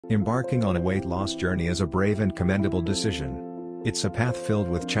Embarking on a weight loss journey is a brave and commendable decision. It's a path filled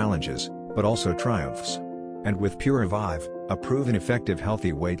with challenges, but also triumphs. And with Puravive, a proven effective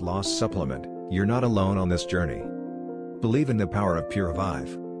healthy weight loss supplement, you're not alone on this journey. Believe in the power of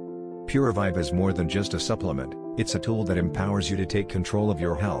Puravive. Puravive is more than just a supplement, it's a tool that empowers you to take control of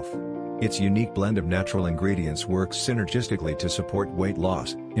your health. Its unique blend of natural ingredients works synergistically to support weight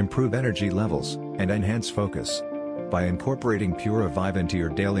loss, improve energy levels, and enhance focus. By incorporating Puravive into your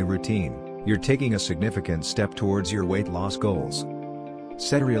daily routine, you're taking a significant step towards your weight loss goals.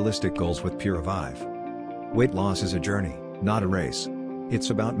 Set realistic goals with Puravive. Weight loss is a journey, not a race.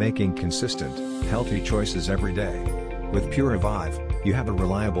 It's about making consistent, healthy choices every day. With Puravive, you have a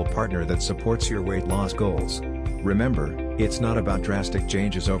reliable partner that supports your weight loss goals. Remember, it's not about drastic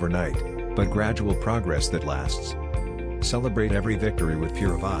changes overnight, but gradual progress that lasts. Celebrate every victory with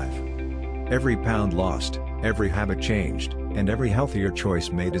Puravive. Every pound lost, every habit changed, and every healthier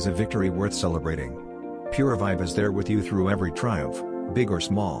choice made is a victory worth celebrating. Puravive is there with you through every triumph, big or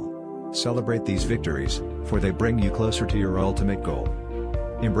small. Celebrate these victories, for they bring you closer to your ultimate goal.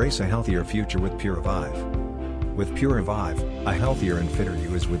 Embrace a healthier future with Puravive. With Puravive, a healthier and fitter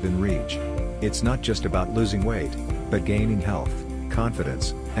you is within reach. It's not just about losing weight, but gaining health,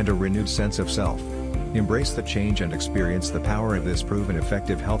 confidence, and a renewed sense of self. Embrace the change and experience the power of this proven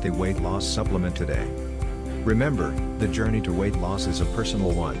effective healthy weight loss supplement today. Remember, the journey to weight loss is a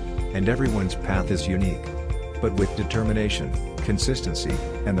personal one, and everyone's path is unique. But with determination, consistency,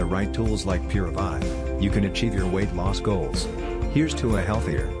 and the right tools like Puravive, you can achieve your weight loss goals. Here's to a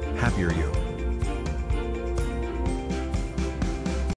healthier, happier you.